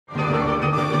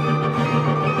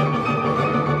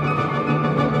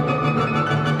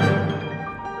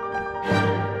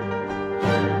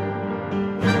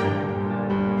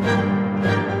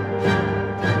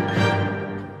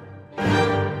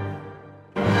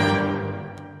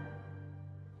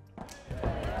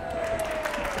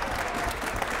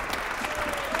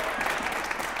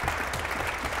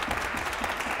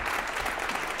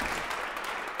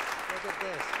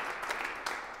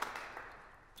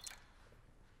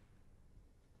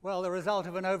Well, the result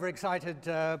of an overexcited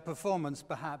performance,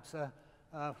 perhaps,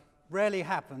 rarely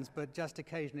happens, but just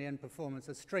occasionally in performance,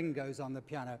 a string goes on the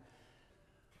piano.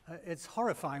 It's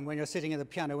horrifying when you're sitting at the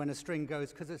piano when a string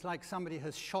goes, because it's like somebody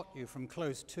has shot you from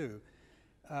close to.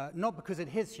 Not because it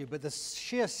hits you, but the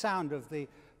sheer sound of the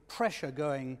pressure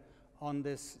going on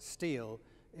this steel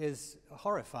is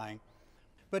horrifying.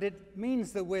 But it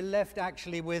means that we're left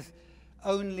actually with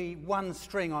only one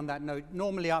string on that note.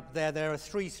 Normally up there are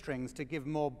 3 strings to give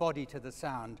more body to the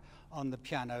sound on the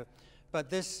piano.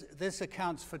 But this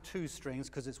accounts for 2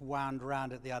 strings because it's wound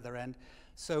round at the other end.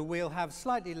 So we'll have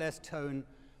slightly less tone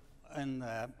in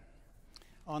there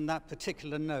on that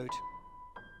particular note.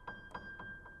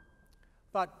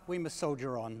 But we must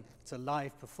soldier on. It's a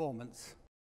live performance.